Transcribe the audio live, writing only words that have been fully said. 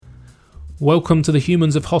Welcome to the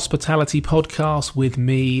Humans of Hospitality podcast with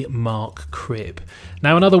me, Mark Cribb.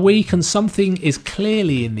 Now another week and something is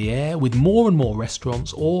clearly in the air with more and more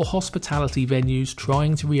restaurants or hospitality venues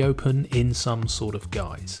trying to reopen in some sort of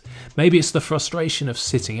guise. Maybe it's the frustration of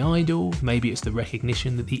sitting idle, maybe it's the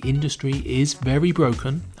recognition that the industry is very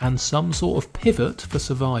broken and some sort of pivot for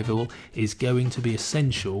survival is going to be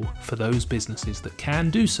essential for those businesses that can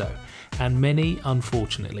do so, and many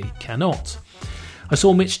unfortunately cannot. I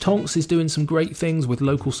saw Mitch Tonks is doing some great things with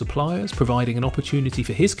local suppliers, providing an opportunity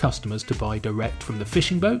for his customers to buy direct from the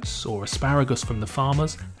fishing boats or asparagus from the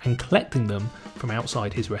farmers and collecting them from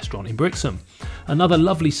outside his restaurant in Brixham. Another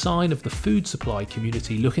lovely sign of the food supply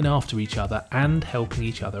community looking after each other and helping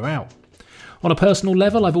each other out. On a personal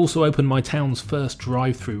level, I've also opened my town's first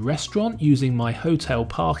drive-through restaurant using my hotel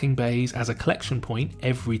parking bays as a collection point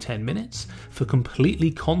every 10 minutes for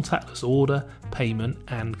completely contactless order, payment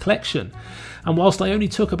and collection. And whilst I only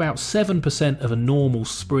took about 7% of a normal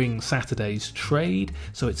spring Saturday's trade,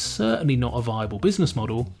 so it's certainly not a viable business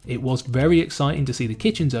model, it was very exciting to see the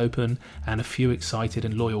kitchens open and a few excited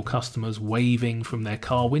and loyal customers waving from their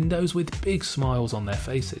car windows with big smiles on their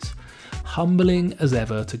faces. Humbling as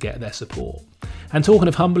ever to get their support. And talking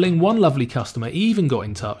of humbling, one lovely customer even got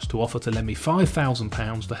in touch to offer to lend me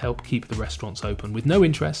 £5,000 to help keep the restaurants open with no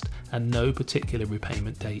interest and no particular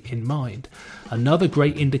repayment date in mind. Another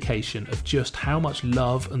great indication of just how much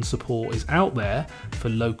love and support is out there for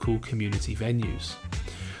local community venues.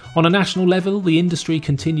 On a national level, the industry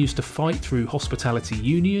continues to fight through Hospitality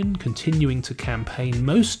Union, continuing to campaign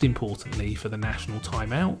most importantly for the national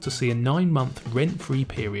timeout to see a 9-month rent-free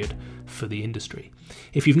period for the industry.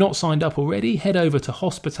 If you've not signed up already, head over to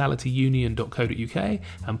hospitalityunion.co.uk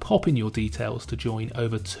and pop in your details to join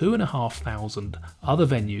over 2,500 other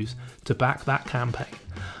venues to back that campaign,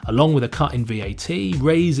 along with a cut in VAT,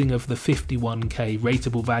 raising of the 51k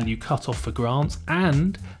rateable value cut-off for grants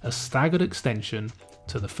and a staggered extension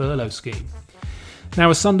to the furlough scheme. Now,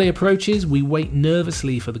 as Sunday approaches, we wait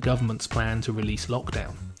nervously for the government's plan to release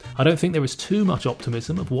lockdown. I don't think there is too much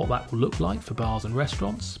optimism of what that will look like for bars and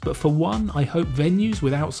restaurants, but for one, I hope venues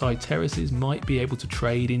with outside terraces might be able to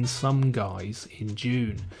trade in some guise in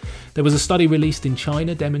June. There was a study released in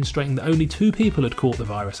China demonstrating that only 2 people had caught the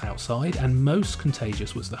virus outside, and most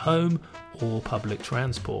contagious was the home or public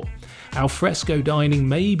transport. Al fresco dining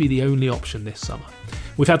may be the only option this summer.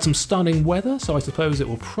 We've had some stunning weather, so I suppose it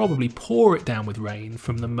will probably pour it down with rain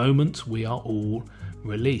from the moment we are all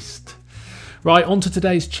released. Right, on to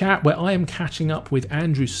today's chat where I am catching up with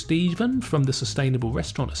Andrew Stephen from the Sustainable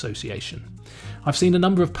Restaurant Association. I've seen a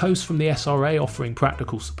number of posts from the SRA offering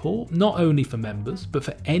practical support, not only for members, but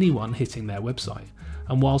for anyone hitting their website.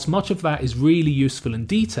 And whilst much of that is really useful and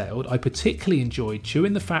detailed, I particularly enjoyed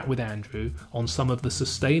chewing the fat with Andrew on some of the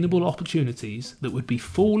sustainable opportunities that would be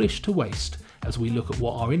foolish to waste as we look at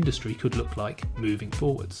what our industry could look like moving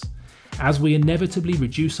forwards. As we inevitably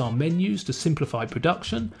reduce our menus to simplify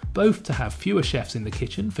production, both to have fewer chefs in the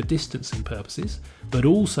kitchen for distancing purposes, but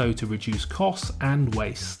also to reduce costs and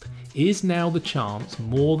waste, is now the chance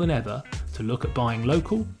more than ever to look at buying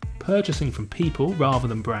local, purchasing from people rather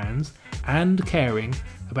than brands, and caring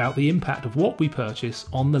about the impact of what we purchase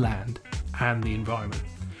on the land and the environment.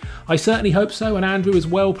 I certainly hope so, and Andrew is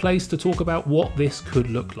well placed to talk about what this could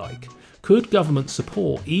look like. Could government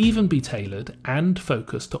support even be tailored and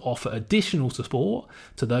focused to offer additional support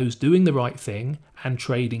to those doing the right thing and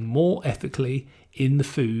trading more ethically in the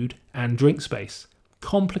food and drink space?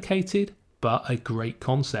 Complicated, but a great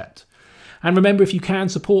concept. And remember, if you can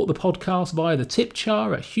support the podcast via the tip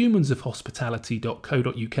jar at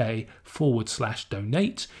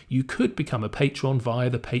humansofhospitality.co.uk/donate, you could become a patron via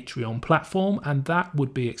the Patreon platform, and that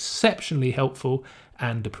would be exceptionally helpful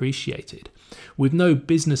and appreciated. With no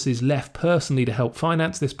businesses left personally to help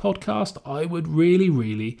finance this podcast, I would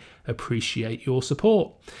really appreciate your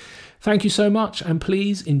support. Thank you so much, and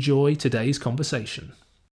please enjoy today's conversation.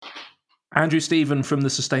 Andrew Stephen from the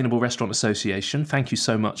Sustainable Restaurant Association, thank you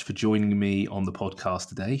so much for joining me on the podcast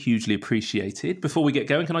today. Hugely appreciated. Before we get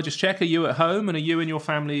going, can I just check, are you at home and are you and your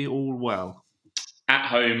family all well? At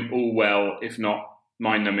home, all well, if not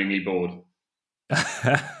mind-numbingly bored.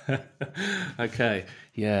 Okay,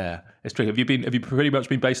 yeah, it's true. Have you pretty much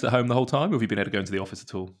been based at home the whole time, or have you been able to go into the office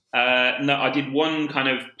at all? No, I did one kind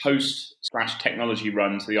of post/technology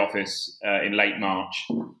run to the office in late March.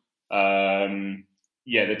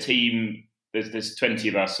 The team, there's 20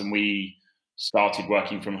 of us, and we started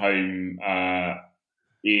working from home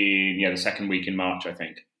in the second week in March, I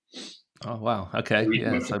think. Oh wow, okay, A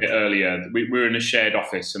bit earlier. We were in a shared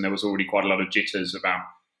office, and there was already quite a lot of jitters about.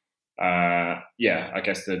 I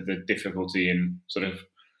guess the difficulty in sort of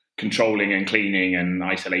controlling and cleaning and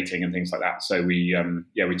isolating and things like that. So we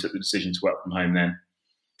took the decision to work from home then.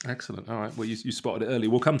 Excellent. All right. Well, you spotted it early.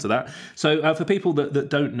 We'll come to that. So for people that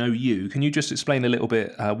don't know you, can you just explain a little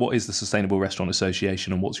bit what is the Sustainable Restaurant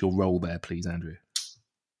Association and what's your role there, please, Andrew?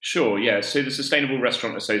 Sure, yeah. So the Sustainable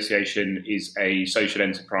Restaurant Association is a social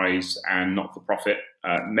enterprise and not-for-profit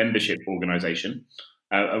membership organisation.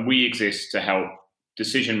 And we exist to help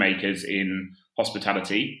decision makers in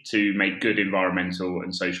hospitality to make good environmental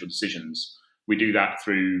and social decisions. We do that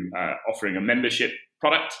through offering a membership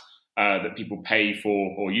product that people pay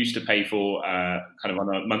for or used to pay for kind of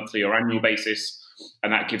on a monthly or annual basis.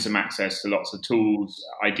 And that gives them access to lots of tools,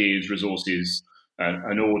 ideas, resources,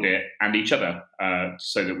 an audit and each other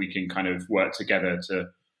so that we can kind of work together to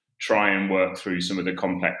try and work through some of the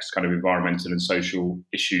complex kind of environmental and social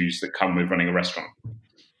issues that come with running a restaurant.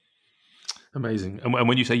 Amazing. And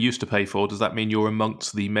when you say used to pay for, does that mean you're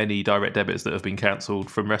amongst the many direct debits that have been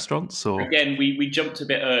cancelled from restaurants? Or again, we jumped a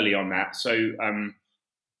bit early on that.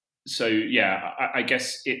 So yeah, I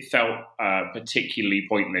guess it felt particularly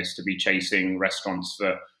pointless to be chasing restaurants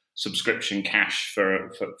for subscription cash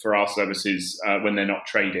for our services when they're not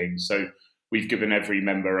trading. So we've given every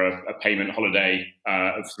member a payment holiday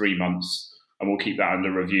of 3 months, and we'll keep that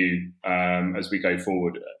under review as we go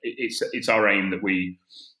forward. It's our aim that we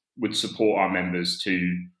would support our members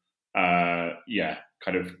to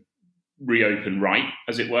kind of reopen right,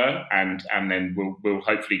 as it were, and then we'll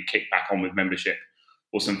hopefully kick back on with membership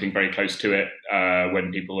or something very close to it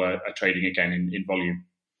when people are trading again in volume.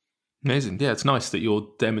 Amazing. Yeah, it's nice that you're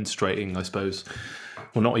demonstrating, I suppose,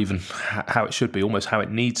 well, not even how it should be, almost how it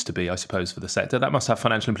needs to be, I suppose, for the sector. That must have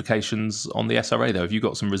financial implications on the SRA, though. Have you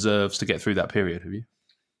got some reserves to get through that period, have you?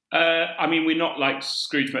 I mean, we're not like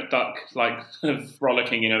Scrooge McDuck, like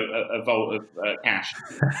frolicking in a vault of cash.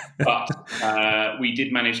 But we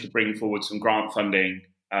did manage to bring forward some grant funding,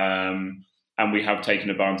 and we have taken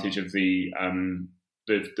advantage of the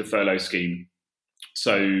furlough scheme.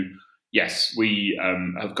 So yes, we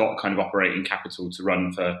have got kind of operating capital to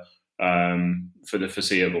run for the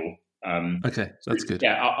foreseeable. Okay, that's good.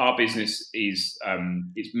 Yeah, our business is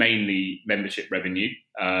mainly membership revenue,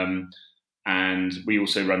 and we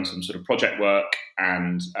also run some sort of project work,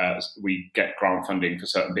 and we get grant funding for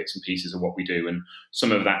certain bits and pieces of what we do. And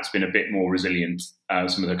some of that's been a bit more resilient,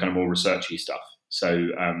 some of the kind of more researchy stuff. So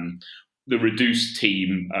the reduced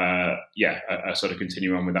team, are sort of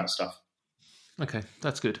continuing on with that stuff. Okay,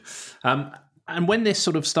 that's good. And when this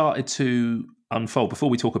sort of started to unfold, before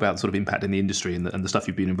we talk about sort of impact in the industry and the stuff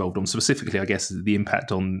you've been involved on, specifically, I guess, the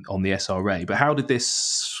impact on the SRA, but how did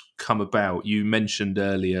this come about? You mentioned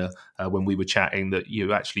earlier when we were chatting that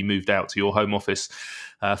you actually moved out to your home office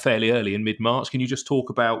fairly early in mid-March. Can you just talk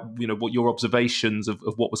about, what your observations of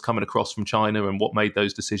what was coming across from China and what made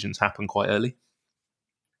those decisions happen quite early?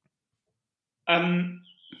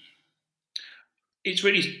 It's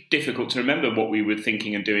really difficult to remember what we were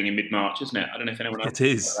thinking and doing in mid-March, isn't it? I don't know if anyone else. It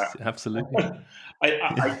is, absolutely.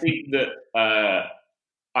 I think that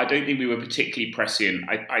I don't think we were particularly prescient.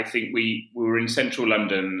 I think we were in central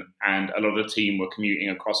London, and a lot of the team were commuting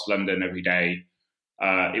across London every day.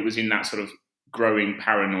 It was in that sort of growing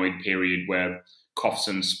paranoid period where coughs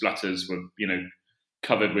and splutters were,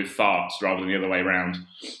 covered with farts rather than the other way around.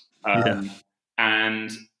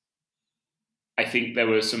 And I think there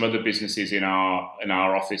were some other businesses in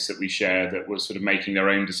our office that we share that were sort of making their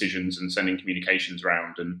own decisions and sending communications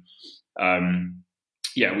around. And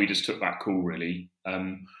we just took that call, really.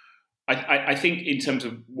 I think in terms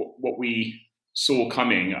of what we saw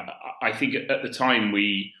coming, I think at the time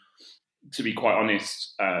we, to be quite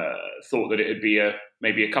honest, thought that it would be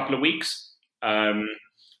maybe a couple of weeks. And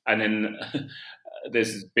then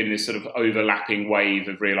there's been this sort of overlapping wave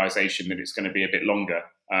of realization that it's going to be a bit longer.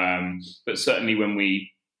 But certainly when we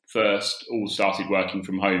first all started working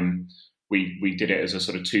from home, we did it as a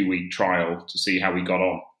sort of 2-week trial to see how we got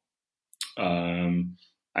on.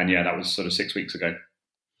 That was sort of 6 weeks ago.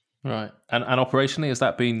 Right. And operationally, has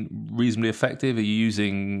that been reasonably effective? Are you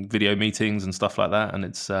using video meetings and stuff like that, and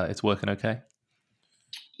it's working okay?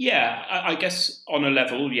 Yeah, I guess on a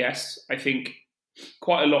level, yes. I think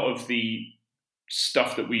quite a lot of the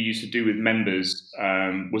stuff that we used to do with members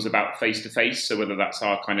was about face-to-face. So whether that's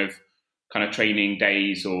our kind of training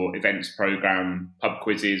days or events program, pub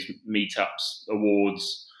quizzes, meetups,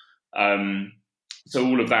 awards. So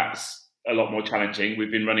all of that's a lot more challenging.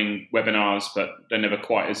 We've been running webinars, but they're never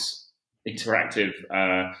quite as interactive.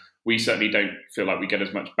 We certainly don't feel like we get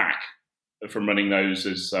as much back from running those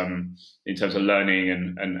as in terms of learning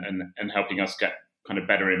and helping us get kind of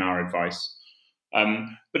better in our advice.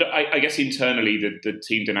 But I guess internally the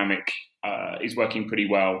team dynamic is working pretty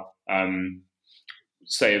well.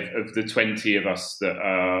 say of the 20 of us that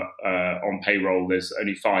are on payroll, there's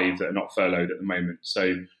only 5 that are not furloughed at the moment.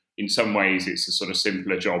 So in some ways, it's a sort of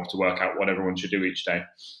simpler job to work out what everyone should do each day.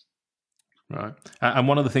 Right. And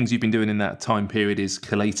one of the things you've been doing in that time period is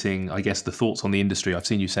collating, I guess, the thoughts on the industry. I've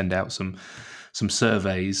seen you send out some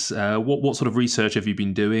surveys. What sort of research have you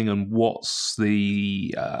been doing, and what's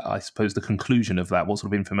the, I suppose, the conclusion of that? What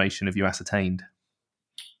sort of information have you ascertained?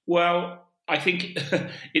 Well, I think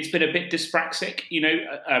it's been a bit dyspraxic.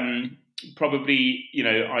 Probably,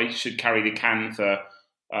 I should carry the can for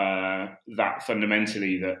that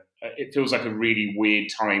fundamentally, that it feels like a really weird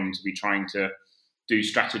time to be trying to do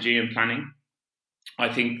strategy and planning.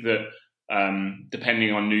 I think that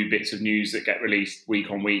depending on new bits of news that get released week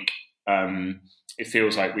on week, it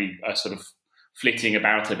feels like we are sort of flitting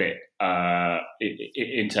about a bit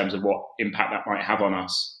in terms of what impact that might have on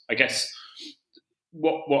us. I guess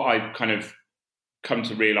what I've kind of come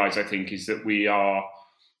to realise, I think, is that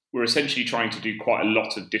we're essentially trying to do quite a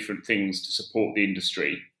lot of different things to support the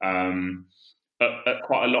industry at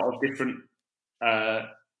quite a lot of different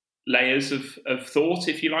layers of thought,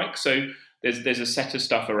 if you like. So there's a set of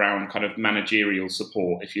stuff around kind of managerial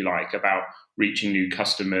support, if you like, about reaching new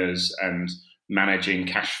customers and managing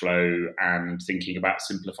cash flow and thinking about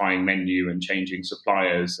simplifying menu and changing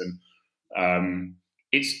suppliers. And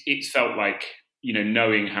it's felt like,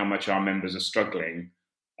 knowing how much our members are struggling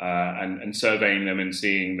and surveying them and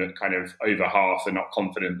seeing that kind of over half are not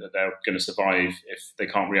confident that they're going to survive if they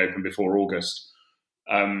can't reopen before August.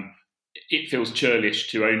 It feels churlish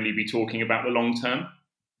to only be talking about the long term.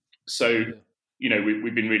 So,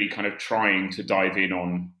 we've been really kind of trying to dive in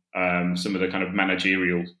on some of the kind of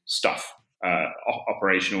managerial stuff,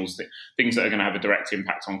 operational things that are going to have a direct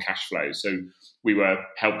impact on cash flow. So we were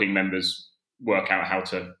helping members work out how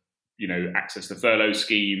to, access the furlough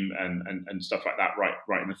scheme and stuff like that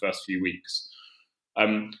right in the first few weeks.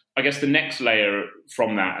 I guess the next layer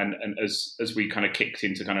from that, and as we kind of kicked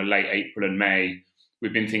into kind of late April and May,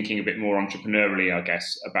 we've been thinking a bit more entrepreneurially, I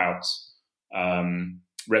guess, about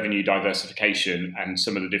revenue diversification and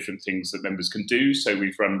some of the different things that members can do. So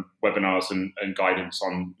we've run webinars and guidance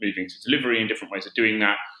on moving to delivery and different ways of doing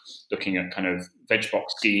that, looking at kind of veg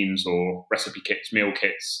box schemes or recipe kits, meal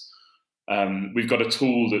kits. We've got a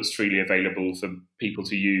tool that's freely available for people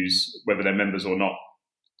to use, whether they're members or not,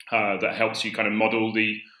 that helps you kind of model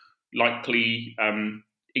the likely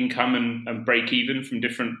income and break even from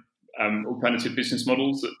different alternative business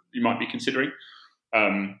models that you might be considering.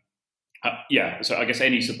 So I guess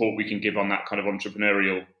any support we can give on that kind of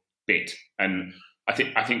entrepreneurial bit. And I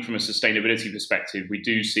think from a sustainability perspective, we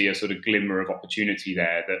do see a sort of glimmer of opportunity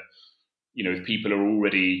there that, if people are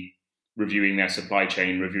already reviewing their supply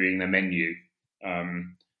chain, reviewing their menu,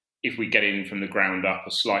 if we get in from the ground up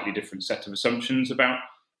a slightly different set of assumptions about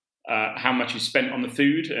how much is spent on the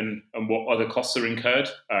food and what other costs are incurred,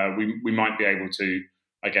 we might be able to,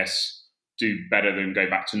 I guess, do better than go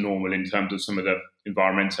back to normal in terms of some of the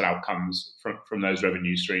environmental outcomes from those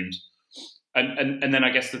revenue streams. And then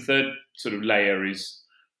I guess the third sort of layer is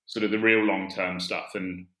sort of the real long-term stuff.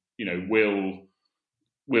 And,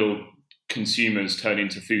 will consumers turn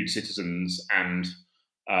into food citizens, and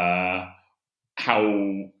how,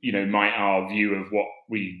 might our view of what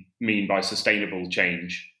we mean by sustainable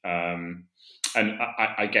change? And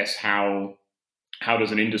I guess how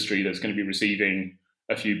does an industry that's going to be receiving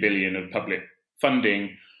a few billion of public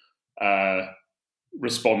funding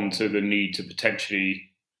respond to the need to potentially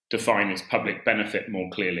define its public benefit more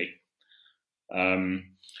clearly?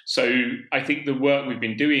 So I think the work we've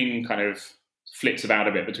been doing kind of flits about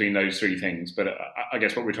a bit between those three things. But I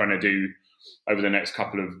guess what we're trying to do over the next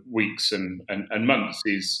couple of weeks and months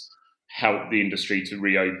is help the industry to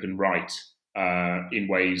reopen right in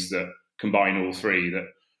ways that combine all three, that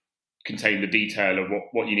contain the detail of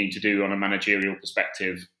what you need to do on a managerial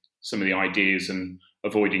perspective, some of the ideas and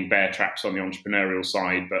avoiding bear traps on the entrepreneurial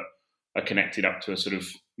side, but are connected up to a sort of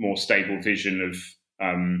more stable vision of,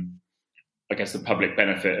 I guess, the public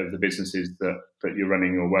benefit of the businesses that you're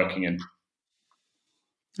running or working in.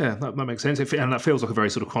 Yeah, that makes sense. And that feels like a very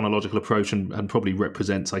sort of chronological approach and probably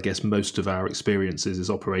represents, I guess, most of our experiences as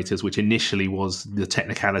operators, which initially was the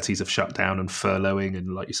technicalities of shutdown and furloughing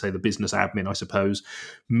and, like you say, the business admin, I suppose,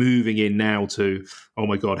 moving in now to, oh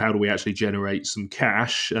my God, how do we actually generate some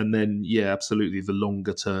cash? And then, yeah, absolutely, the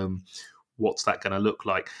longer term, what's that going to look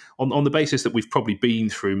like? On the basis that we've probably been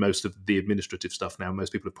through most of the administrative stuff now,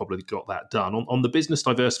 most people have probably got that done. On the business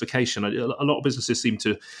diversification, a lot of businesses seem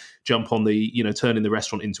to jump on the, turning the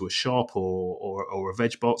restaurant into a shop or a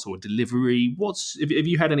veg box or a delivery. Have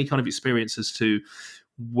you had any kind of experience as to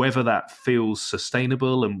whether that feels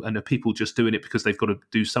sustainable and are people just doing it because they've got to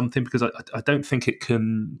do something? Because I don't think it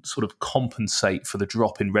can sort of compensate for the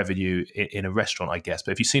drop in revenue in a restaurant, I guess.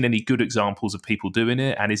 But have you seen any good examples of people doing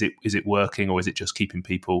it? And is it working, or is it just keeping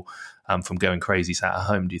people from going crazy sat at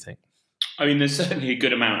home, do you think? I mean, there's certainly a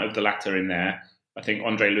good amount of the latter in there. I think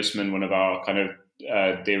Andre Lussman, one of our kind of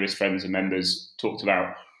dearest friends and members, talked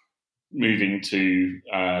about moving to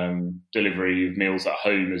delivery of meals at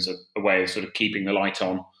home as a way of sort of keeping the light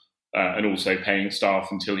on and also paying staff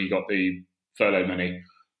until he got the furlough money.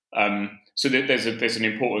 So there's an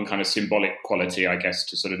important kind of symbolic quality, I guess,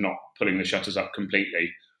 to sort of not pulling the shutters up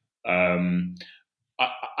completely. I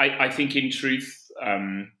think in truth,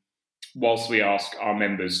 whilst we ask our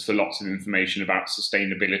members for lots of information about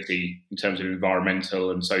sustainability in terms of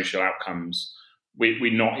environmental and social outcomes,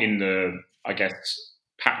 we're not in the, I guess,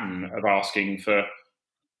 pattern of asking for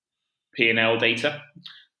P&L data.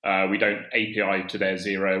 We don't API to their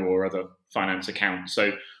Xero or other finance accounts.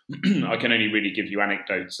 So I can only really give you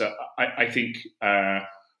anecdotes. I think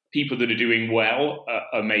people that are doing well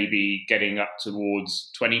are maybe getting up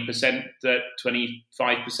towards 20%,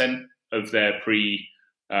 25% of their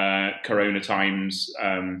pre-corona times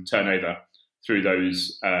turnover through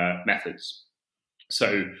those methods.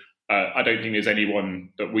 So I don't think there's anyone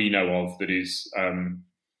that we know of that is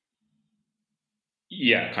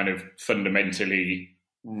kind of fundamentally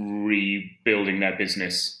rebuilding their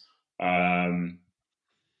business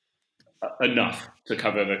enough to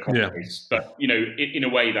cover the cost base. But, in a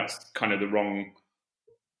way, that's kind of the wrong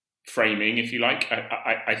framing, if you like.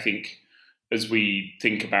 I think as we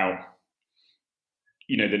think about,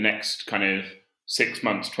 the next kind of 6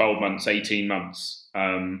 months, 12 months, 18 months,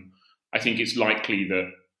 I think it's likely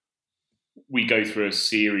that we go through a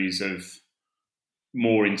series of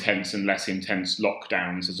more intense and less intense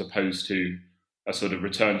lockdowns as opposed to a sort of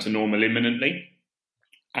return to normal imminently.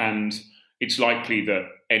 And it's likely that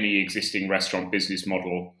any existing restaurant business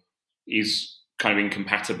model is kind of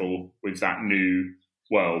incompatible with that new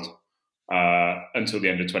world until the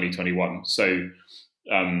end of 2021. So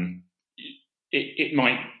it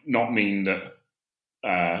might not mean that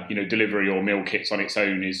delivery or meal kits on its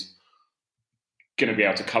own is going to be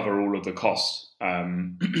able to cover all of the costs.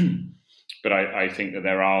 But I think that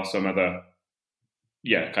there are some other,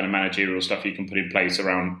 kind of managerial stuff you can put in place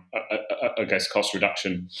around, I guess, cost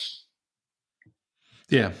reduction.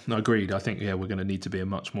 Yeah, agreed. I think, we're going to need to be a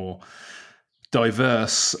much more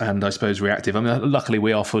diverse and, I suppose, reactive. I mean, luckily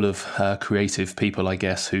we are full of creative people, I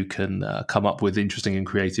guess, who can come up with interesting and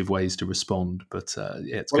creative ways to respond. But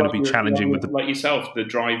it's going to be challenging with like yourself, the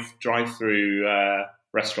drive-through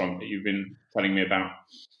restaurant that you've been telling me about.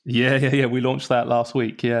 Yeah. We launched that last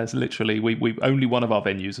week. Yeah, it's literally we only one of our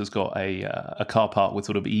venues has got a car park with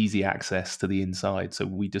sort of easy access to the inside, so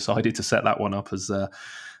we decided to set that one up as a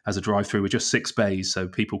drive-through with just 6 bays, so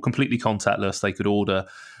people completely contactless. They could order,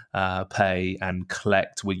 pay, and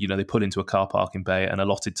collect. They pull into a car parking bay at an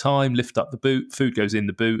allotted time, lift up the boot, food goes in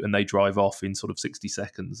the boot, and they drive off in sort of 60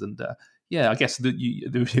 seconds. And I guess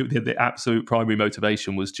the absolute primary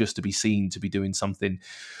motivation was just to be seen, to be doing something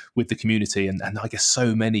with the community. And I guess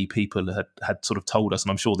so many people had sort of told us, and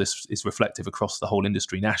I'm sure this is reflective across the whole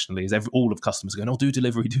industry nationally, is all of customers are going, do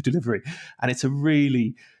delivery. And it's a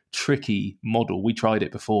really tricky model. We tried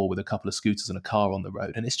it before with a couple of scooters and a car on the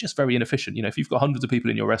road, and it's just very inefficient. If you've got hundreds of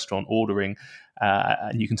people in your restaurant ordering,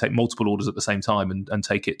 and you can take multiple orders at the same time and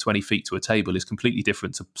take it 20 feet to a table, is completely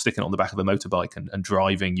different to sticking it on the back of a motorbike and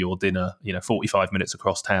driving your dinner 45 minutes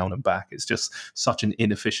across town and back. It's just such an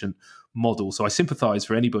inefficient model. So I sympathize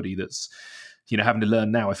for anybody that's having to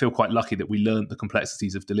learn now. I feel quite lucky that we learned the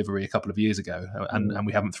complexities of delivery a couple of years ago, and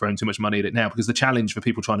we haven't thrown too much money at it now, because the challenge for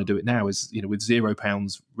people trying to do it now is, with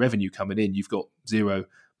 £0 revenue coming in, you've got zero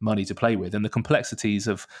money to play with. And the complexities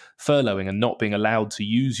of furloughing and not being allowed to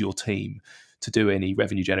use your team to do any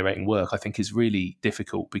revenue generating work, I think is really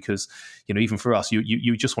difficult, because, even for us,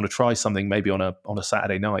 you just want to try something maybe on a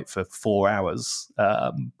Saturday night for 4 hours.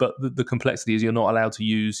 But the complexity is you're not allowed to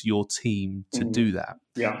use your team to do that.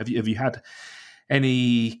 Yeah. Have you had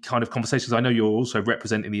any kind of conversations? I know you're also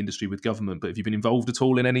representing the industry with government, but have you been involved at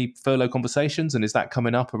all in any furlough conversations? And is that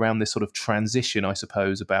coming up around this sort of transition, I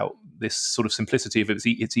suppose, about this sort of simplicity of it's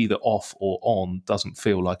either off or on, doesn't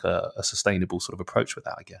feel like a sustainable sort of approach with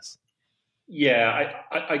that, I guess? Yeah,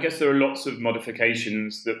 I guess there are lots of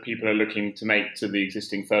modifications that people are looking to make to the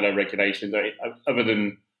existing furlough regulations, other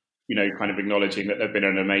than, kind of acknowledging that they've been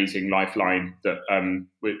an amazing lifeline that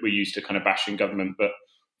we're used to kind of bashing government. But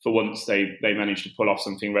for once, they managed to pull off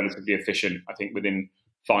something relatively efficient. I think within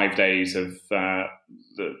 5 days of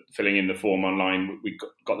filling in the form online, we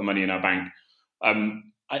got the money in our bank.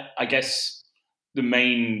 I guess the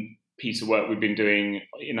main piece of work we've been doing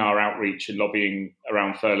in our outreach and lobbying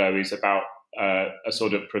around furlough is about a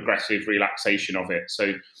sort of progressive relaxation of it.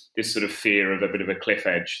 So this sort of fear of a bit of a cliff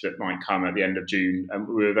edge that might come at the end of June. And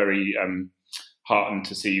we were very heartened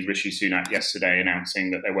to see Rishi Sunak yesterday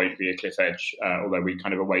announcing that there won't be a cliff edge, although we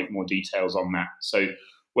kind of await more details on that. So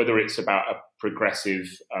whether it's about a progressive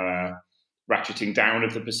ratcheting down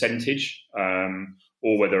of the percentage,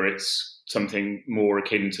 or whether it's something more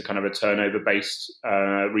akin to kind of a turnover-based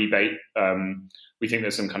rebate, we think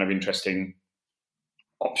there's some kind of interesting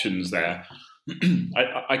options there.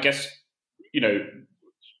 I guess,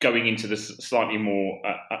 going into this slightly more,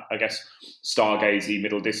 stargazy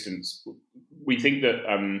middle distance, we think that,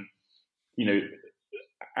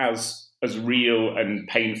 as real and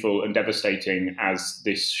painful and devastating as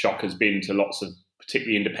this shock has been to lots of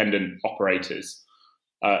particularly independent operators,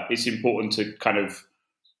 it's important to kind of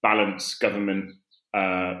balance government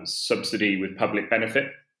subsidy with public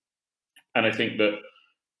benefit. And I think that,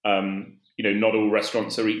 not all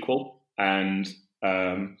restaurants are equal. And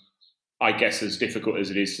I guess as difficult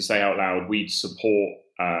as it is to say out loud, we'd support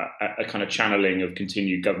a kind of channeling of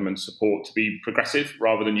continued government support to be progressive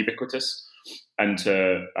rather than ubiquitous, and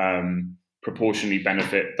to proportionally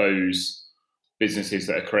benefit those businesses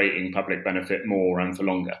that are creating public benefit more and for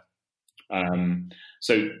longer.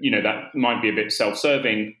 So, that might be a bit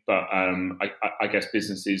self-serving, but I guess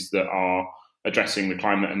businesses that are addressing the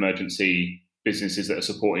climate emergency, businesses that are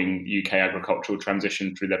supporting UK agricultural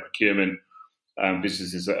transition through their procurement,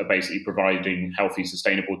 businesses that are basically providing healthy,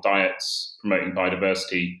 sustainable diets, promoting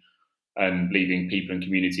biodiversity, and leaving people and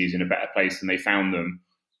communities in a better place than they found them,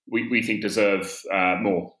 we think deserve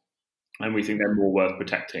more. And we think they're more worth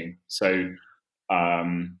protecting. So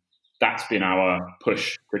that's been our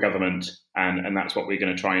push to government, and that's what we're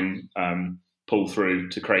going to try and pull through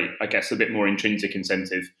to create, I guess, a bit more intrinsic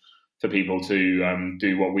incentive for people to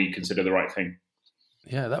do what we consider the right thing.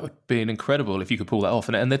 Yeah, that would be incredible if you could pull that off.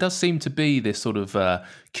 And there does seem to be this sort of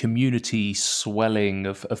community swelling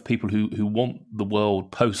of people who want the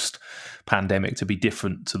world post-pandemic to be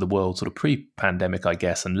different to the world sort of pre-pandemic, I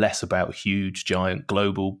guess, and less about huge, giant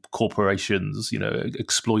global corporations,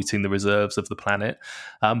 exploiting the reserves of the planet.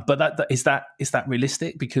 But is that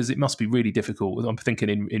realistic? Because it must be really difficult. I'm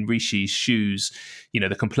thinking in Rishi's shoes,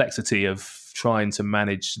 the complexity of trying to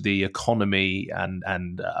manage the economy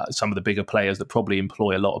and some of the bigger players that probably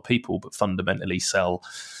employ a lot of people but fundamentally sell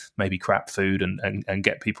maybe crap food and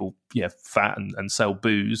get people fat and sell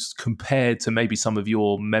booze, compared to maybe some of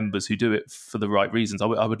your members who do it for the right reasons. I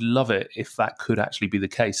would love it if that could actually be the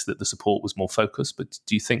case, that the support was more focused. But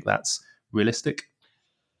do you think that's realistic?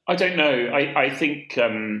 I don't know. I think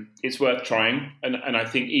it's worth trying. And I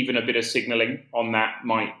think even a bit of signalling on that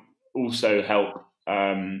might also help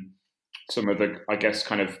some of the, I guess,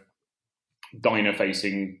 kind of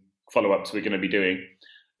diner-facing follow-ups we're going to be doing.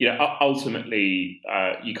 Ultimately,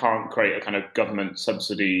 you can't create a kind of government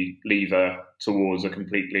subsidy lever towards a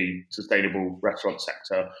completely sustainable restaurant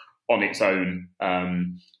sector on its own.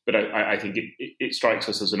 But I think it strikes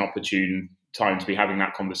us as an opportune time to be having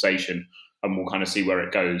that conversation, and we'll kind of see where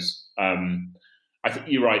it goes. I think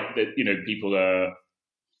you're right that, people are,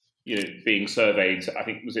 being surveyed. I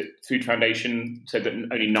think, was it Food Foundation said that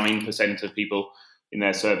only 9% of people in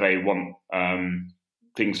their survey want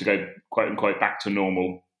things to go, quote unquote, back to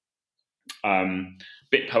normal.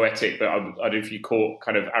 Bit poetic, but I don't know if you caught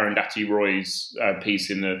kind of Arundhati Roy's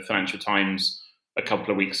piece in the Financial Times a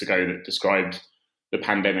couple of weeks ago that described the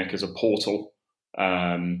pandemic as a portal,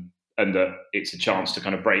 and that it's a chance to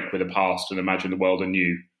kind of break with the past and imagine the world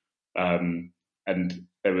anew. And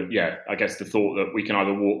there were, I guess the thought that we can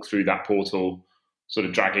either walk through that portal sort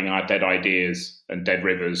of dragging our dead ideas and dead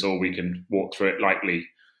rivers, or we can walk through it lightly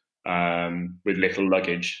with little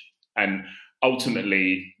luggage. And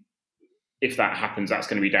ultimately, if that happens, that's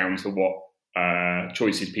going to be down to what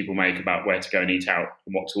choices people make about where to go and eat out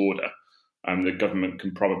and what to order. The government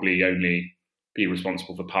can probably only be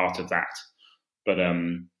responsible for part of that. But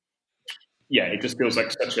it just feels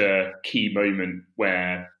like such a key moment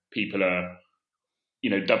where people are,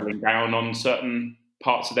 doubling down on certain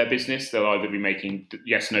parts of their business. They'll either be making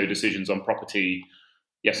yes/no decisions on property,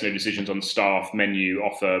 yes/no decisions on staff, menu,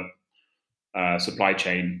 offer, supply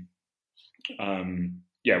chain.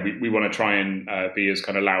 We want to try and be as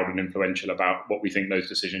kind of loud and influential about what we think those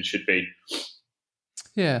decisions should be.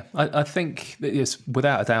 Yeah, I think that it's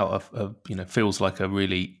without a doubt, feels like a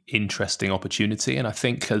really interesting opportunity. And I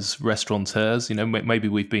think as restaurateurs, maybe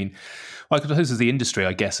we've been, like, I suppose as the industry,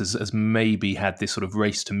 I guess, has maybe had this sort of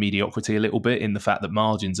race to mediocrity a little bit in the fact that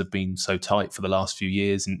margins have been so tight for the last few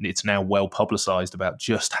years. And it's now well publicised about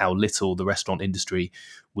just how little the restaurant industry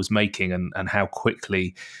was making and how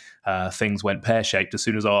quickly things went pear-shaped as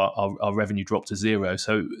soon as our revenue dropped to zero.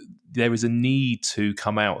 So there is a need to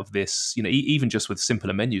come out of this, even just with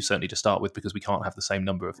simpler menus, certainly to start with, because we can't have the same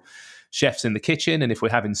number of chefs in the kitchen. And if we're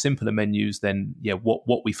having simpler menus, then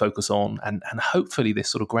what we focus on, and hopefully this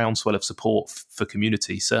sort of groundswell of support for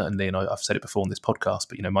community, certainly. And I've said it before on this podcast,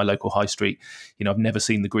 but my local high street, I've never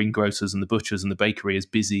seen the greengrocers and the butchers and the bakery as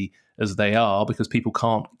busy as they are because people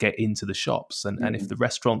can't get into the shops. And if the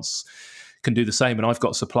restaurants can do the same, and I've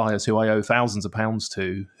got suppliers who I owe thousands of pounds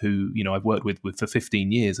to, who I've worked with for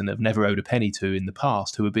 15 years and have never owed a penny to in the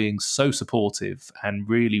past, who are being so supportive and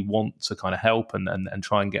really want to kind of help and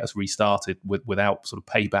try and get us restarted without sort of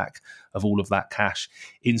payback of all of that cash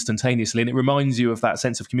instantaneously. And it reminds you of that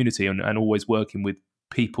sense of community and always working with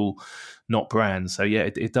people, not brands. So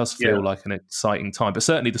it does feel like an exciting time. But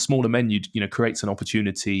certainly the smaller menu, creates an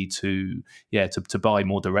opportunity to buy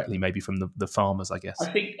more directly, maybe from the farmers, I guess.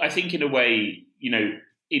 I think in a way,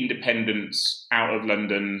 independents out of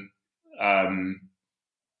London are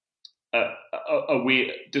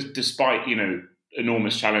weird, despite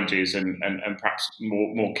enormous challenges and perhaps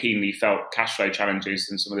more keenly felt cash flow challenges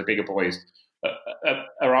than some of the bigger boys.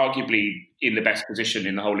 Are arguably in the best position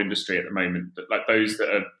in the whole industry at the moment, but like those that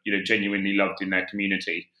are genuinely loved in their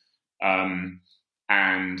community, we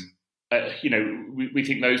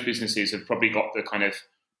think those businesses have probably got the kind of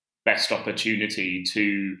best opportunity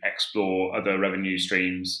to explore other revenue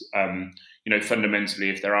streams.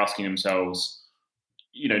 Fundamentally, if they're asking themselves,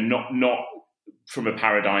 not from a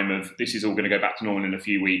paradigm of this is all going to go back to normal in a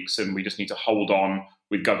few weeks and we just need to hold on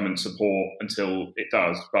with government support until it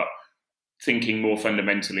does, but thinking more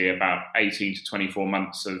fundamentally about 18 to 24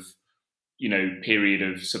 months of, period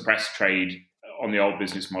of suppressed trade on the old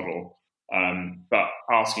business model, but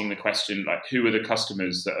asking the question, like, who are the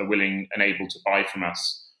customers that are willing and able to buy from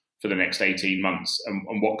us for the next 18 months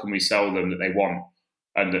and what can we sell them that they want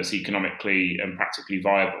and that's economically and practically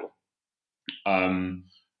viable,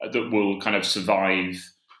 that will kind of survive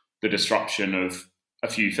the disruption of a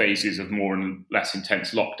few phases of more and less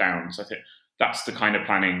intense lockdowns. I think that's the kind of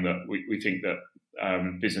planning that we think that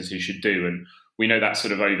businesses should do. And we know that's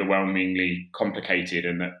sort of overwhelmingly complicated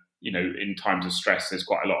and that, in times of stress, there's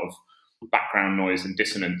quite a lot of background noise and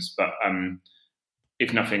dissonance. But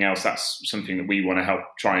if nothing else, that's something that we want to help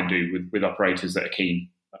try and do with operators that are keen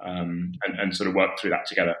and sort of work through that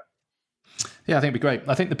together. Yeah, I think it'd be great.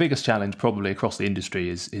 I think the biggest challenge probably across the industry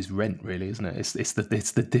is rent, really, isn't it? It's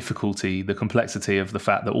the difficulty, the complexity of the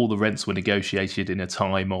fact that all the rents were negotiated in a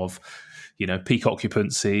time of peak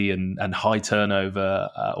occupancy and high turnover,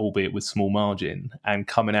 albeit with small margin, and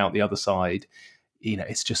coming out the other side,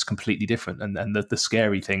 it's just completely different. And the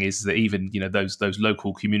scary thing is that even, those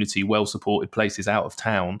local community, well-supported places out of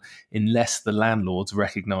town, unless the landlords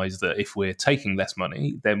recognise that if we're taking less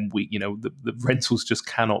money, then the rentals just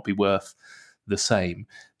cannot be worth the same,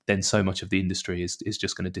 then so much of the industry is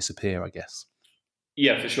just going to disappear, I guess.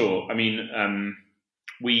 Yeah, for sure. I mean,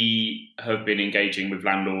 we have been engaging with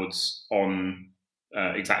landlords on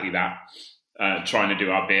exactly that, trying to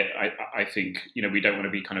do our bit. I think, we don't want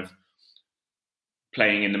to be kind of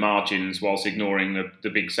playing in the margins whilst ignoring the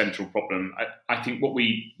big central problem. I think what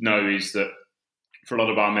we know is that for a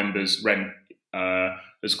lot of our members, rent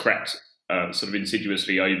has crept sort of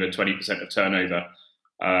insidiously over 20% of turnover.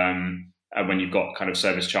 And when you've got kind of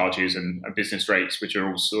service charges and business rates, which are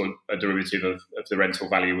also a derivative of the rental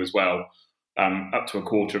value as well, up to a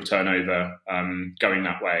quarter of turnover going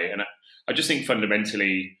that way. And I just think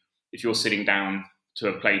fundamentally, if you're sitting down to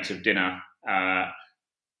a plate of dinner,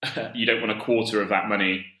 you don't want a quarter of that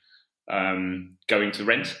money going to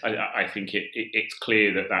rent. I think it's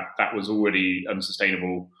clear that was already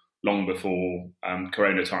unsustainable long before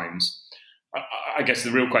Corona times. I guess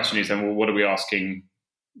the real question is then, well, what are we asking?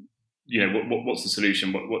 What's the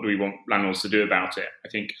solution? What do we want landlords to do about it? I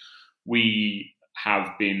think we have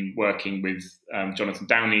been working with Jonathan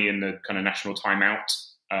Downey in the kind of National Time Out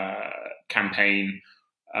campaign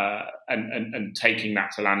and taking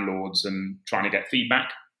that to landlords and trying to get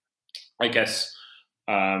feedback. I guess,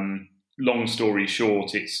 long story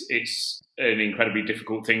short, it's an incredibly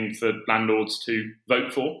difficult thing for landlords to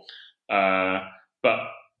vote for.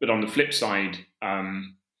 But on the flip side,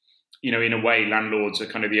 in a way, landlords are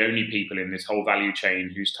kind of the only people in this whole value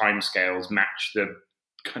chain whose timescales match the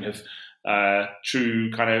kind of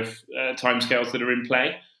true kind of timescales that are in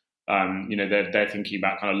play. They're thinking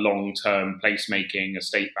about kind of long-term placemaking,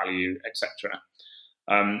 estate value, etc.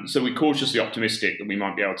 So we're cautiously optimistic that we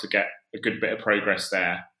might be able to get a good bit of progress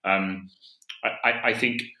there. I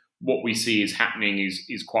think what we see is happening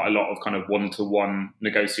is quite a lot of kind of one-to-one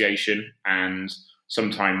negotiation, and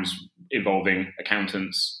sometimes involving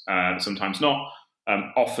accountants, sometimes not.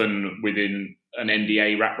 Often within an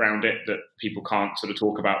NDA wrap around it that people can't sort of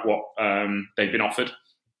talk about what they've been offered.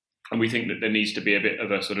 And we think that there needs to be a bit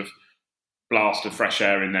of a sort of blast of fresh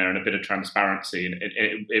air in there and a bit of transparency. And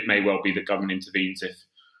it may well be that government intervenes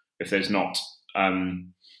if there's not.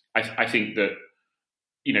 I think that,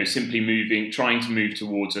 simply trying to move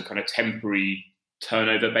towards a kind of temporary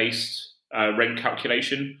turnover-based rent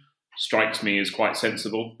calculation strikes me as quite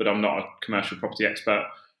sensible, but I'm not a commercial property expert.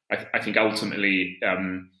 I think ultimately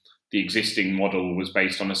the existing model was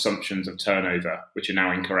based on assumptions of turnover, which are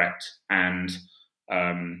now incorrect, and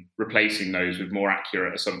replacing those with more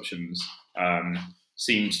accurate assumptions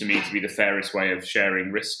seems to me to be the fairest way of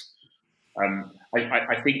sharing risk.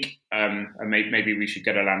 I think, and maybe we should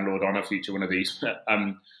get a landlord on a future one of these.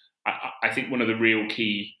 I think one of the real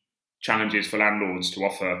key challenges for landlords to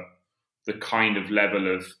offer the kind of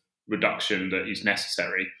level of reduction that is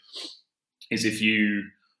necessary is if you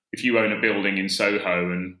own a building in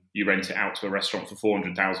Soho and you rent it out to a restaurant for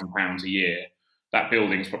 £400,000 a year, that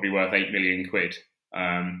building's probably worth 8 million quid.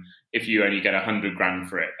 If you only get 100 grand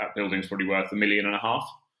for it, that building's probably worth £1.5 million.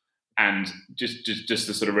 And just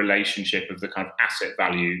the sort of relationship of the kind of asset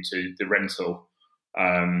value to the rental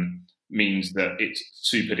means that it's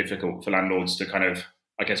super difficult for landlords to kind of,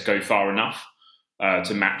 I guess, go far enough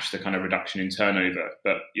to match the kind of reduction in turnover.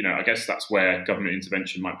 But, I guess that's where government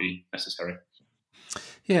intervention might be necessary.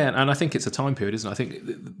 Yeah, and I think it's a time period, isn't it? I think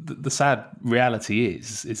the sad reality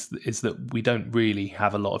is that we don't really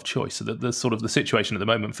have a lot of choice. So that the sort of the situation at the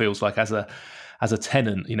moment feels like as a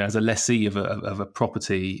tenant, as a lessee of a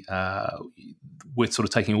property, we're sort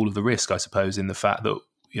of taking all of the risk, I suppose, in the fact that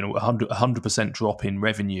 100% drop in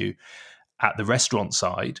revenue at the restaurant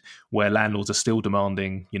side, where landlords are still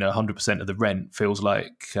demanding 100% of the rent, feels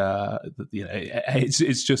like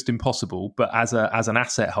it's just impossible. But as an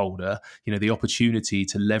asset holder, the opportunity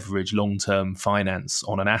to leverage long-term finance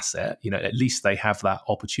on an asset, at least they have that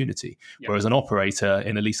opportunity. Yep. Whereas an operator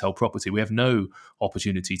in a leasehold property, we have no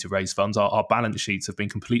opportunity to raise funds. Our balance sheets have been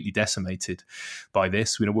completely decimated by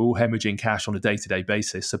this. We're all hemorrhaging cash on a day-to-day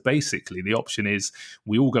basis. So basically, the option is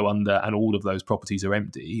we all go under and all of those properties are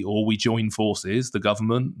empty, or we join forces, the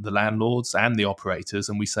government, the landlords, and the operators,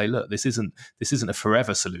 and we say, look, this isn't a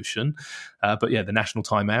forever solution, but yeah, the national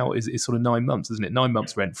timeout is sort of 9 months, isn't it? 9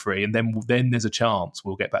 months rent free, and then there's a chance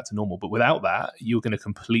we'll get back to normal. But without that, you're going to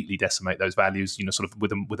completely decimate those values, sort of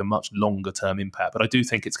with a much longer term impact. But I do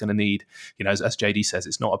think it's going to need, as JD says,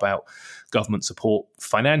 it's not about government support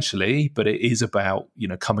financially, but it is about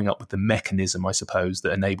coming up with the mechanism, I suppose,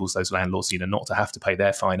 that enables those landlords not to have to pay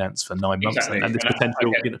their finance for 9 months. Exactly. And this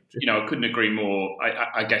potential, I couldn't agree more.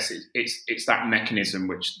 I guess it's that mechanism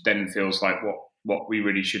which then feels like what we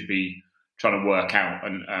really should be trying to work out,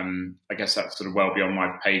 and I guess that's sort of well beyond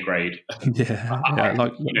my pay grade.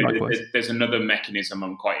 There's another mechanism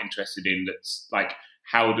I'm quite interested in. That's like,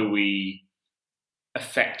 how do we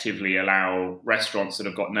effectively allow restaurants that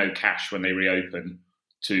have got no cash when they reopen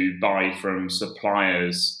to buy from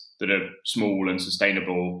suppliers that are small and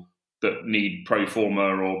sustainable, that need pro forma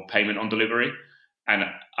or payment on delivery? And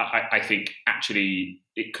I think actually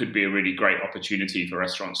it could be a really great opportunity for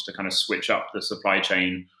restaurants to kind of switch up the supply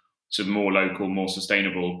chain to more local, more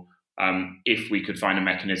sustainable, if we could find a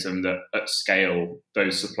mechanism that at scale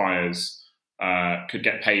those suppliers could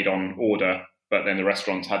get paid on order, but then the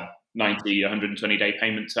restaurants had 90, 120-day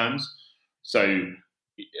payment terms. So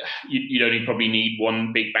you'd only probably need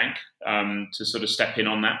one big bank to sort of step in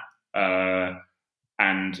on that.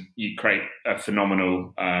 And you create a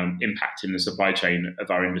phenomenal impact in the supply chain of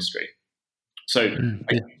our industry. So,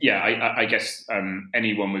 I guess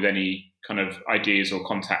anyone with any kind of ideas or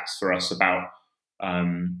contacts for us about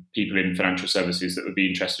people in financial services that would be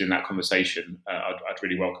interested in that conversation, I'd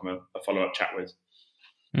really welcome a follow-up chat with.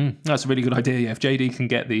 That's a really good idea. Yeah, if JD can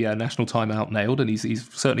get the national timeout nailed, and he's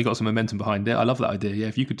certainly got some momentum behind it, I love that idea. Yeah,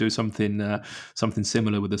 if you could do something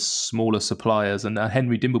similar with the smaller suppliers, and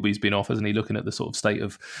Henry Dimbleby's been off, hasn't he, looking at the sort of state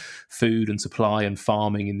of food and supply and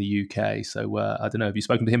farming in the UK. So I don't know, have you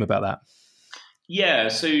spoken to him about that? Yeah,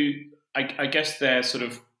 so I guess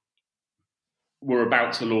we're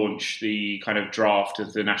about to launch the kind of draft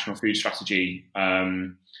of the National Food Strategy.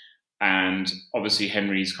 And obviously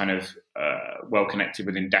Henry's kind of well connected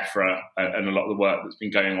within DEFRA and a lot of the work that's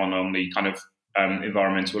been going on the kind of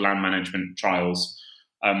environmental land management trials.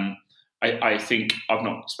 I think I've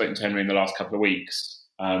not spoken to Henry in the last couple of weeks.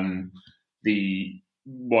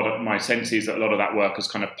 What my sense is that a lot of that work has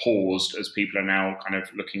kind of paused as people are now kind of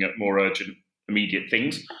looking at more urgent, immediate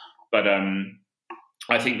things. But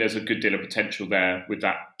I think there's a good deal of potential there with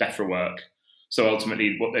that DEFRA work. So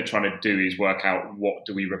ultimately, what they're trying to do is work out what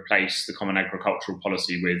do we replace the Common Agricultural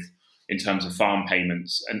Policy with in terms of farm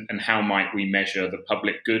payments, and how might we measure the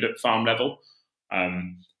public good at farm level.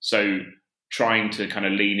 So trying to kind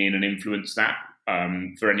of lean in and influence that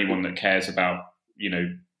for anyone that cares about,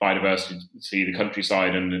 biodiversity, the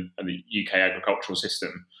countryside and the UK agricultural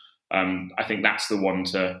system. I think that's the one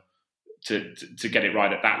to get it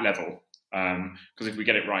right at that level. Because if we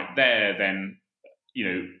get it right there, then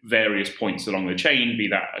various points along the chain, be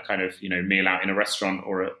that a kind of meal out in a restaurant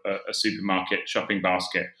or a supermarket shopping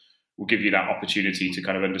basket, will give you that opportunity to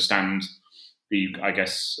kind of understand the,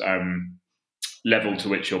 level to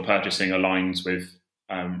which you're purchasing aligns with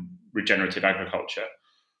regenerative agriculture.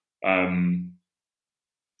 I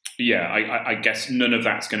guess none of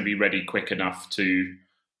that's going to be ready quick enough to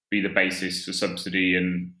be the basis for subsidy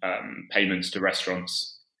and payments to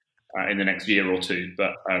restaurants in the next year or two.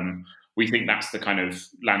 But we think that's the kind of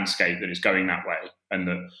landscape that is going that way, and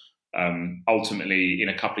that ultimately in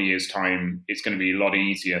a couple of years' time, it's going to be a lot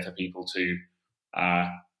easier for people to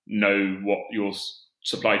know what your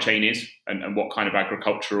supply chain is and what kind of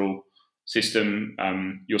agricultural system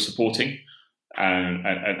you're supporting.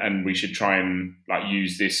 And we should try and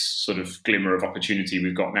use this sort of glimmer of opportunity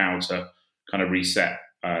we've got now to kind of reset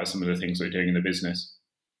some of the things that we're doing in the business.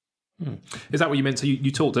 Is that what you meant? So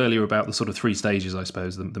you talked earlier about the sort of three stages, I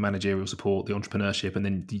suppose, the managerial support, the entrepreneurship, and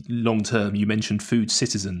then the long term, you mentioned food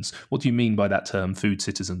citizens. What do you mean by that term, food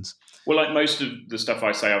citizens? Well, like most of the stuff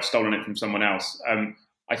I say, I've stolen it from someone else.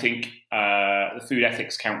 I think the Food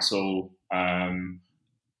Ethics Council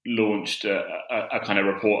launched a kind of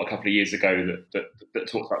report a couple of years ago that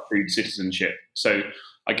talked about food citizenship. So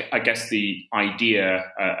I guess the idea,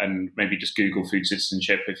 and maybe just Google food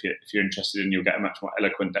citizenship if you're interested, and you'll get a much more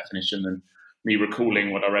eloquent definition than me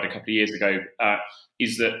recalling what I read a couple of years ago,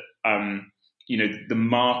 is that the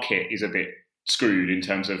market is a bit screwed in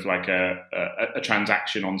terms of a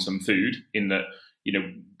transaction on some food, in that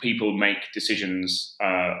people make decisions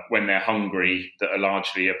when they're hungry that are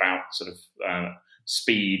largely about sort of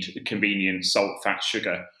speed, convenience, salt, fat,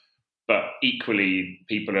 sugar. But equally,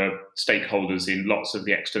 people are stakeholders in lots of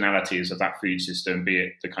the externalities of that food system, be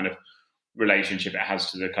it the kind of relationship it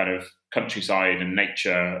has to the kind of countryside and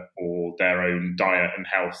nature, or their own diet and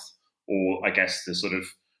health, or I guess the sort of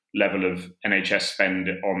level of NHS spend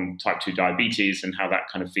on type 2 diabetes and how that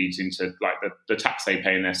kind of feeds into the tax they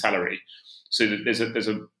pay in their salary. So that there's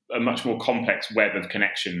a much more complex web of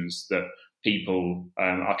connections that people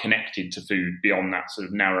are connected to food beyond that sort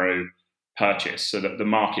of narrow purchase, so that the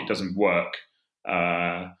market doesn't work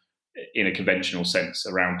in a conventional sense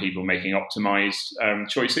around people making optimized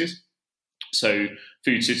choices. So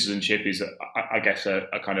food citizenship is, I guess, a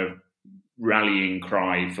kind of rallying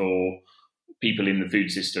cry for people in the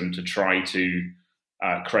food system to try to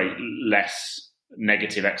create less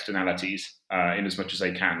negative externalities in as much as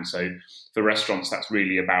they can. So for restaurants, that's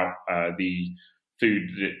really about the food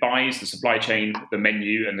that it buys, the supply chain, the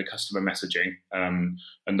menu, and the customer messaging.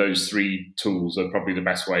 And those three tools are probably the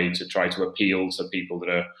best way to try to appeal to people that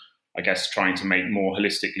are, I guess, trying to make more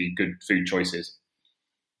holistically good food choices.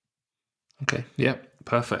 Okay, yeah,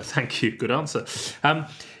 perfect. Thank you. Good answer.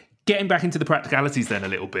 Getting back into the practicalities then a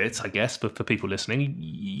little bit, I guess, for people listening,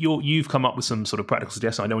 you've come up with some sort of practical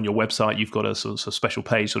suggestions. I know on your website you've got a sort of special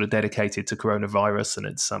page sort of dedicated to coronavirus, and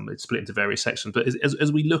it's split into various sections. But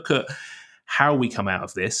as we look at how we come out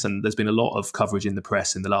of this, and there's been a lot of coverage in the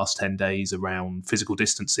press in the last 10 days around physical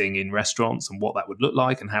distancing in restaurants and what that would look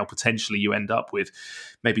like, and how potentially you end up with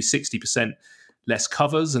maybe 60% less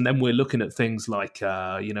covers. And then we're looking at things like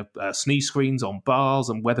sneeze screens on bars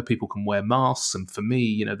and whether people can wear masks. And for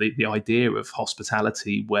me, the idea of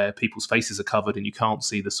hospitality where people's faces are covered and you can't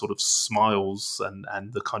see the sort of smiles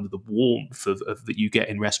and the kind of the warmth of that you get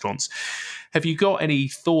in restaurants. Have you got any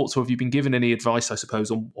thoughts, or have you been given any advice, I suppose,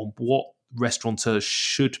 on what restaurateurs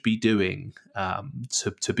should be doing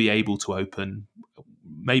to be able to open,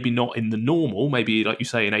 maybe not in the normal, maybe like you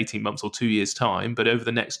say in 18 months or 2 years time, but over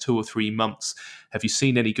the next 2 or 3 months? Have you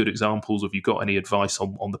seen any good examples? Have you got any advice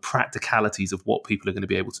on the practicalities of what people are going to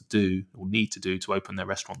be able to do or need to do to open their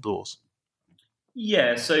restaurant doors?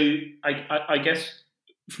 Yeah, so I guess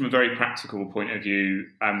from a very practical point of view,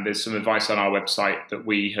 there's some advice on our website that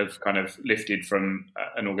we have kind of lifted from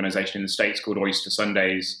an organisation in the States called Oyster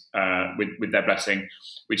Sundays, with their blessing,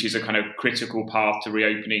 which is a kind of critical path to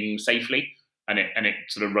reopening safely. and it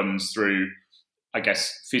sort of runs through, I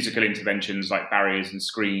guess, physical interventions like barriers and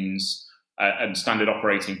screens and standard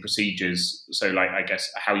operating procedures. So, like, I guess,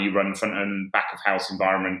 how you run front and back of house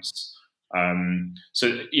environments.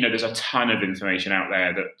 So, there's a ton of information out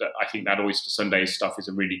there that I think that Oyster Sundays stuff is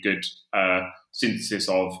a really good synthesis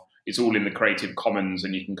of. It's all in the Creative Commons,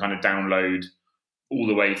 and you can kind of download all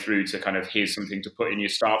the way through to kind of, here's something to put in your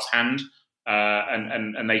staff's hand,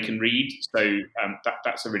 and they can read. So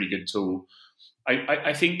that's a really good tool.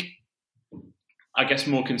 I think, I guess,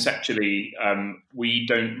 more conceptually, we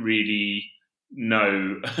don't really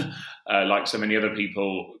know, like so many other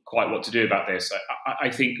people, quite what to do about this.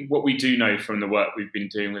 I think what we do know from the work we've been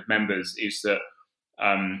doing with members is that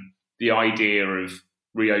the idea of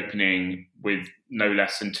reopening with no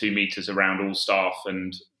less than 2 meters around all staff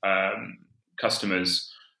and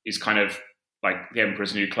customers is kind of like the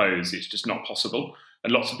emperor's new clothes. It's just not possible.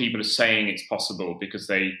 And lots of people are saying it's possible because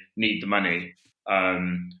they need the money.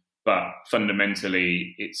 But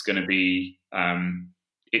fundamentally, it's going to be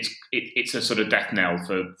it's a sort of death knell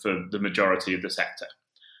for the majority of the sector,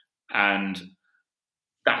 and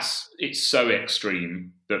it's so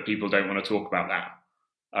extreme that people don't want to talk about that.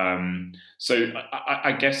 So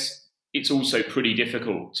I guess it's also pretty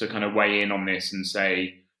difficult to kind of weigh in on this and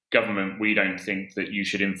say, government, we don't think that you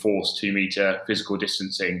should enforce 2 meter physical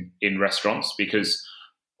distancing in restaurants, because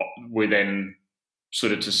we're then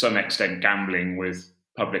sort of to some extent gambling with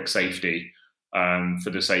public safety for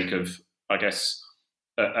the sake of, I guess,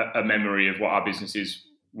 a memory of what our businesses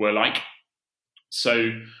were like.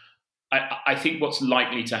 So I think what's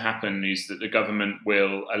likely to happen is that the government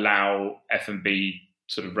will allow F&B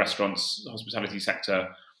sort of restaurants, hospitality sector,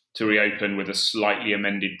 to reopen with a slightly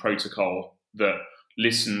amended protocol that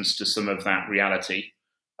listens to some of that reality.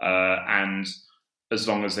 And as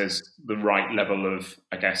long as there's the right level of,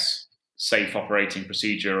 I guess, safe operating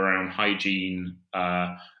procedure around hygiene,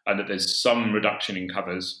 and that there's some reduction in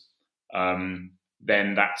covers,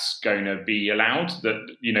 then that's going to be allowed. That,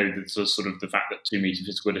 the sort of the fact that 2 meter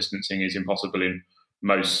physical distancing is impossible in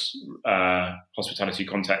most hospitality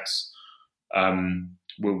contexts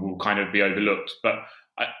will kind of be overlooked. But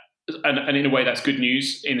and in a way, that's good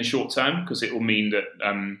news in the short term, because it will mean that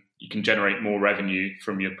you can generate more revenue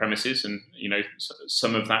from your premises, and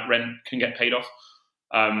some of that rent can get paid off.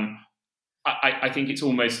 I think it's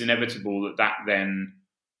almost inevitable that then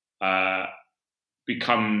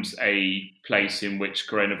becomes a place in which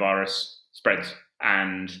coronavirus spreads,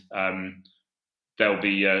 and there'll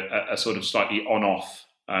be a sort of slightly on-off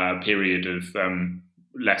period of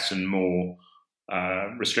less and more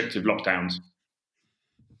restrictive lockdowns.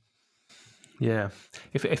 Yeah,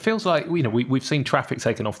 it feels like we've seen traffic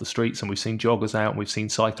taken off the streets, and we've seen joggers out, and we've seen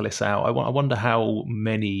cyclists out. I wonder how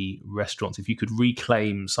many restaurants, if you could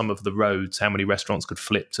reclaim some of the roads, how many restaurants could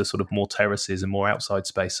flip to sort of more terraces and more outside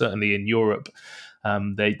space. Certainly in Europe,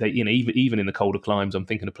 they even in the colder climes, I'm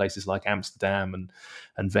thinking of places like Amsterdam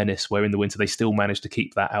and Venice, where in the winter they still manage to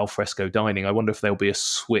keep that al fresco dining. I wonder if there'll be a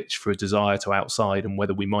switch for a desire to outside, and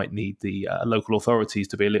whether we might need the local authorities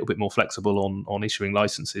to be a little bit more flexible on issuing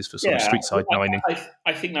licenses for sort of street side dining.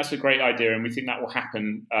 I think that's a great idea, and we think that will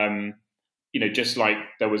happen. Just like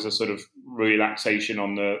there was a sort of relaxation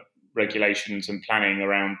on the regulations and planning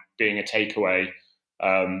around being a takeaway,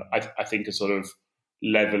 I think a sort of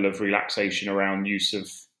level of relaxation around use of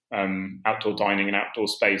outdoor dining and outdoor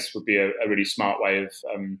space would be a really smart way of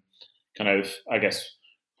kind of, I guess,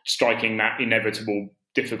 striking that inevitable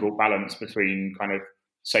difficult balance between kind of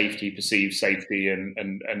safety, perceived safety,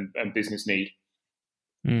 and business need.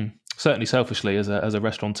 Certainly, selfishly, as a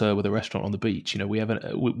restaurateur with a restaurant on the beach,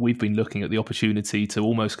 we've been looking at the opportunity to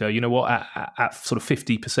almost go, at sort of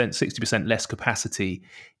 50%, 60% less capacity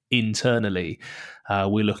internally,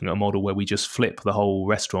 we're looking at a model where we just flip the whole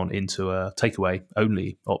restaurant into a takeaway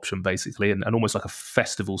only option, basically, and almost like a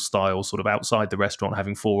festival style, sort of outside the restaurant,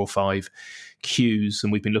 having 4 or 5 queues.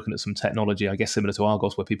 And we've been looking at some technology, I guess, similar to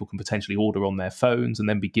Argos, where people can potentially order on their phones and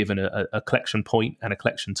then be given a collection point and a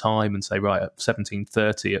collection time, and say, right, at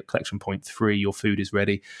 17:30 at collection point 3, your food is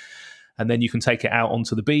ready. And then you can take it out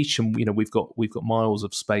onto the beach, and we've got miles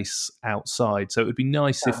of space outside. So it would be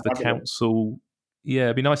nice if the council. Yeah,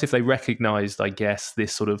 it'd be nice if they recognised, I guess,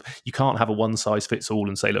 this sort of, you can't have a one-size-fits-all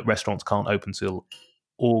and say, look, restaurants can't open till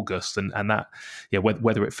August, and that,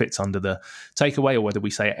 whether it fits under the takeaway or whether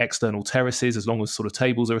we say external terraces, as long as sort of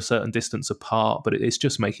tables are a certain distance apart. But it's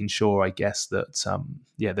just making sure, I guess, that,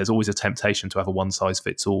 there's always a temptation to have a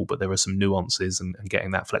one-size-fits-all, but there are some nuances and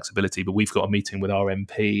getting that flexibility. But we've got a meeting with our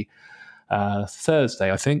MP Thursday,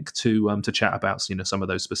 I think, to chat about some of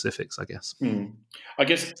those specifics, I guess. I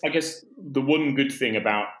guess the one good thing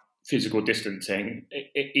about physical distancing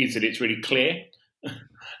is that it's really clear.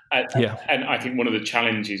 And I think one of the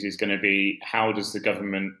challenges is going to be, how does the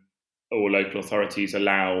government or local authorities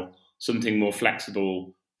allow something more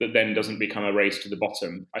flexible that then doesn't become a race to the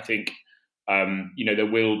bottom? I think there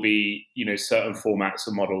will be certain formats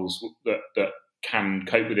and models that can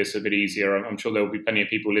cope with this a bit easier. I'm sure there will be plenty of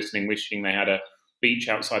people listening wishing they had a beach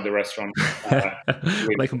outside the restaurant.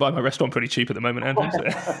 They can buy my restaurant pretty cheap at the moment, Andrew.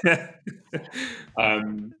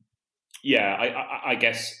 I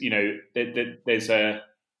guess there's a.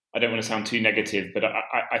 I don't want to sound too negative, but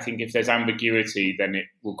I think if there's ambiguity, then it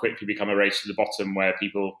will quickly become a race to the bottom, where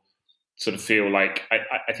people sort of feel like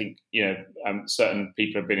I think certain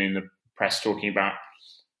people have been in the press talking about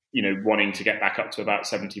wanting to get back up to about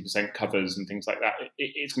 70% covers and things like that.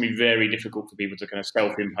 It's going to be very difficult for people to kind of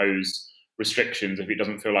self-impose restrictions if it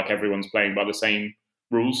doesn't feel like everyone's playing by the same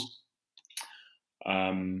rules.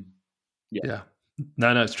 Yeah.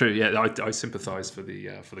 No, it's true. Yeah, I sympathise for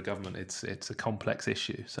the government. It's a complex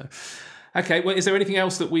issue. So, okay. Well, is there anything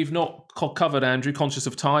else that we've not covered, Andrew? Conscious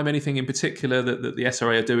of time, anything in particular that the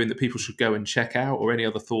SRA are doing that people should go and check out, or any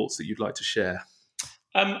other thoughts that you'd like to share?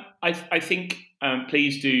 I think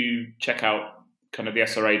please do check out kind of the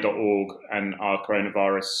SRA.org and our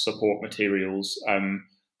coronavirus support materials.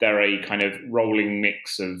 They're a kind of rolling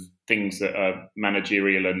mix of things that are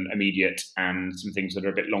managerial and immediate, and some things that are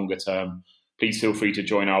a bit longer term. Please feel free to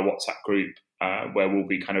join our WhatsApp group, where we'll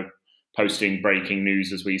be kind of posting breaking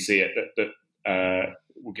news as we see it. That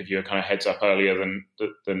will give you a kind of heads up earlier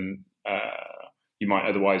than you might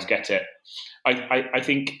otherwise get it. I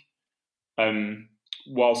think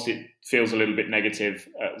whilst it feels a little bit negative,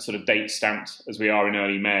 sort of date stamped as we are in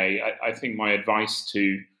early May, I think my advice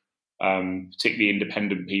to particularly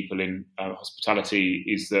independent people in hospitality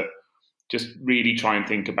is that just really try and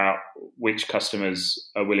think about which customers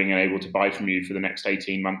are willing and able to buy from you for the next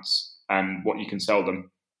 18 months and what you can sell them.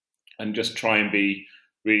 And just try and be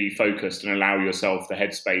really focused and allow yourself the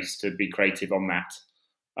headspace to be creative on that.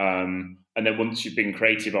 And then once you've been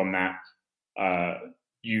creative on that,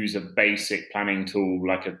 use a basic planning tool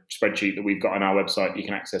like a spreadsheet that we've got on our website you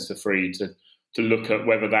can access for free to look at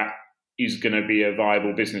whether that is going to be a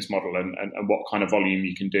viable business model and what kind of volume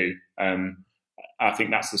you can do. I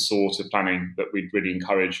think that's the sort of planning that we'd really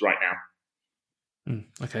encourage right now.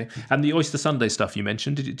 Okay. And the Oyster Sunday stuff you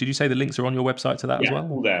mentioned, did you say the links are on your website to that as well?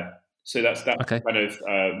 All there. So that's okay. Kind of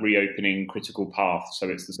reopening critical path. So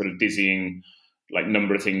it's the sort of dizzying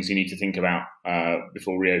number of things you need to think about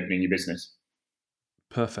before reopening your business.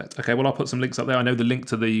 Perfect. Okay, well, I'll put some links up there. I know the link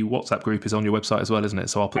to the WhatsApp group is on your website as well, isn't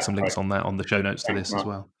it? So I'll put some links on that on the show notes to this as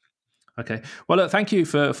well. Okay. Well, look, thank you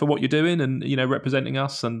for what you're doing and, representing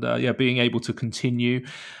us and, being able to continue.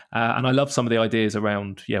 And I love some of the ideas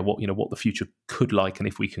around, what the future could like. And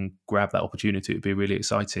if we can grab that opportunity, it would be really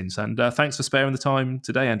exciting. And thanks for sparing the time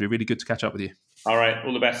today, Andrew. Really good to catch up with you. All right.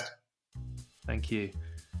 All the best. Thank you.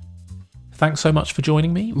 Thanks so much for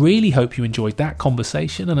joining me. Really hope you enjoyed that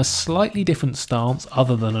conversation and a slightly different stance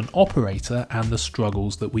other than an operator and the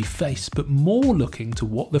struggles that we face, but more looking to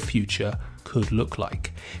what the future could look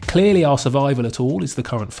like. Clearly our survival at all is the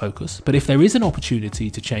current focus, but if there is an opportunity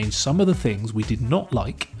to change some of the things we did not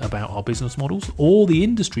like about our business models or the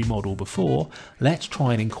industry model before, let's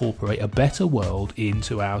try and incorporate a better world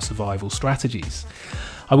into our survival strategies.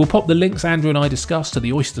 I will pop the links Andrew and I discussed to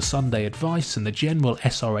the Oyster Sunday advice and the general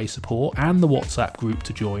SRA support and the WhatsApp group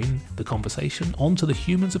to join the conversation onto the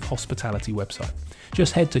Humans of Hospitality website.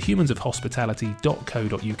 Just head to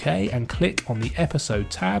humansofhospitality.co.uk and click on the episode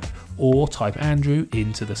tab or type Andrew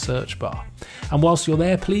into the search bar. And whilst you're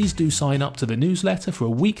there, please do sign up to the newsletter for a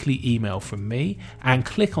weekly email from me and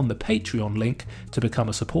click on the Patreon link to become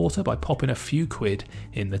a supporter by popping a few quid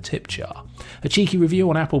in the tip jar. A cheeky review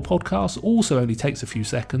on Apple Podcasts also only takes a few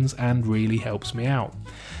seconds and really helps me out.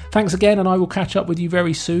 Thanks again, and I will catch up with you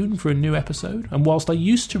very soon for a new episode. And whilst I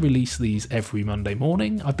used to release these every Monday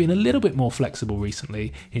morning, I've been a little bit more flexible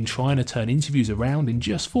recently in trying to turn interviews around in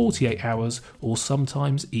just 48 hours or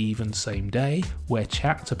sometimes even same day, where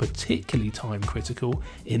chats are particularly time critical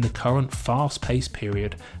in the current fast-paced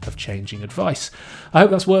period of changing advice. I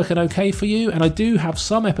hope that's working okay for you, and I do have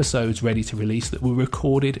some episodes ready to release that were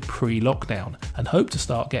recorded pre-lockdown and hope to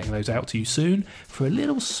start getting those out to you soon for a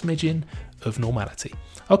little smidgen of normality.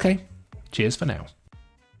 Okay, cheers for now.